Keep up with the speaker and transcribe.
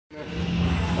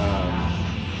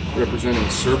representing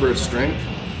Cerberus strength.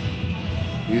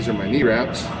 These are my knee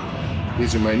wraps.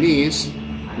 These are my knees.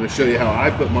 I'm going to show you how I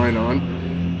put mine on,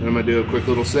 and I'm going to do a quick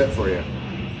little set for you.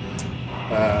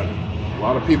 A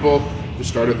lot of people just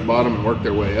start at the bottom and work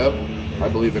their way up. I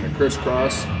believe in a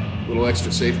crisscross, a little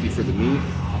extra safety for the knee.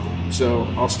 So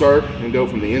I'll start and go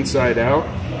from the inside out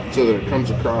so that it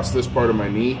comes across this part of my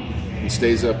knee and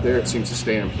stays up there. It seems to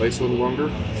stay in place a little longer.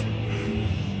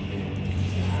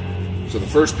 So the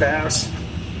first pass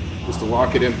is to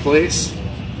lock it in place.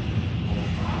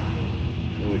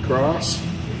 Then we cross.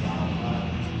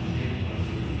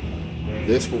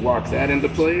 This will lock that into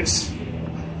place.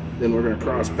 Then we're going to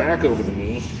cross back over the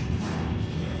knee.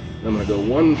 I'm going to go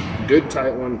one good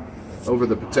tight one over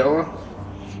the patella,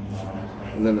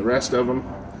 and then the rest of them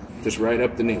just right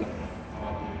up the knee.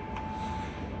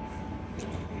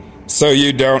 So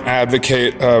you don't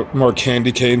advocate more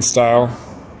candy cane style?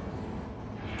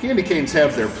 Candy canes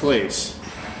have their place.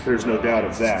 There's no doubt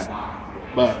of that.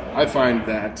 But I find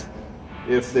that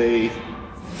if they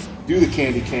do the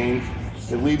candy cane,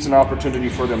 it leaves an opportunity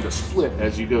for them to split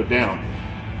as you go down.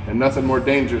 And nothing more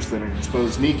dangerous than an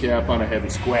exposed kneecap on a heavy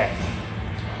squat.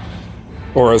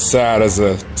 Or as sad as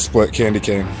a split candy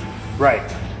cane. Right.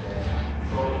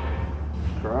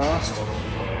 Crossed.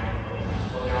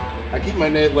 I keep my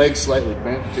legs slightly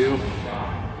bent too. Lock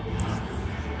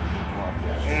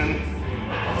that in.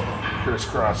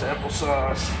 Crisscross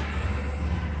applesauce.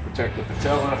 Protect the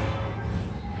patella.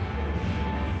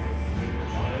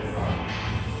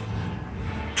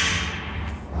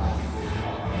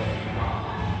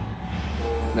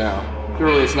 Now,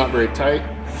 clearly it's not very tight.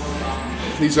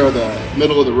 These are the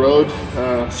middle of the road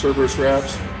Cerberus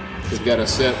wraps. They've got a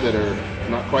set that are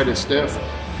not quite as stiff,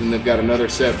 and they've got another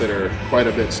set that are quite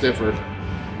a bit stiffer.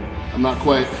 I'm not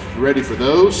quite ready for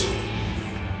those,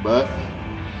 but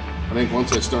I think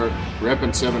once I start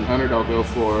repping 700, I'll go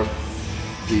for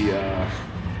the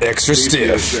extra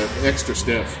stiff. Extra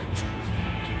stiff.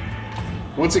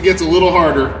 Once it gets a little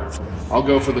harder, I'll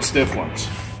go for the stiff ones.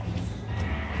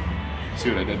 See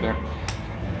what I did there?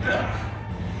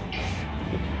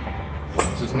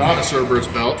 This is not a Cerberus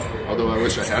belt, although I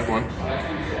wish I had one.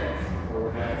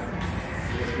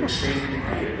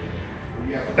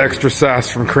 Extra sass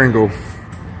from Kringle.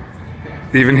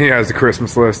 Even he has a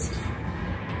Christmas list.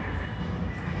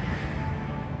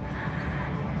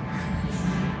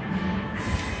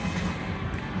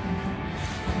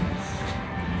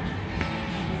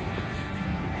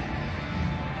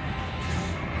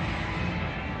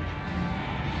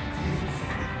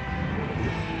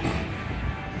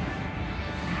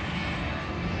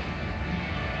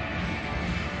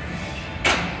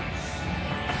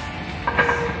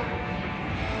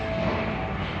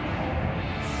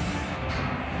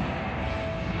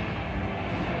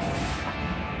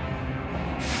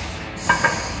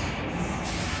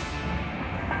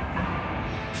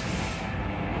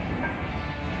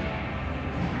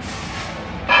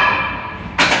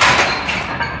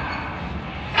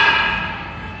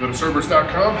 Go to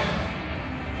Cerberus.com,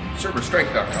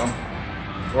 CerberusStrength.com.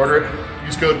 Order it.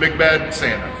 Use code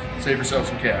BigBadSanta. Save yourself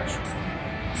some cash.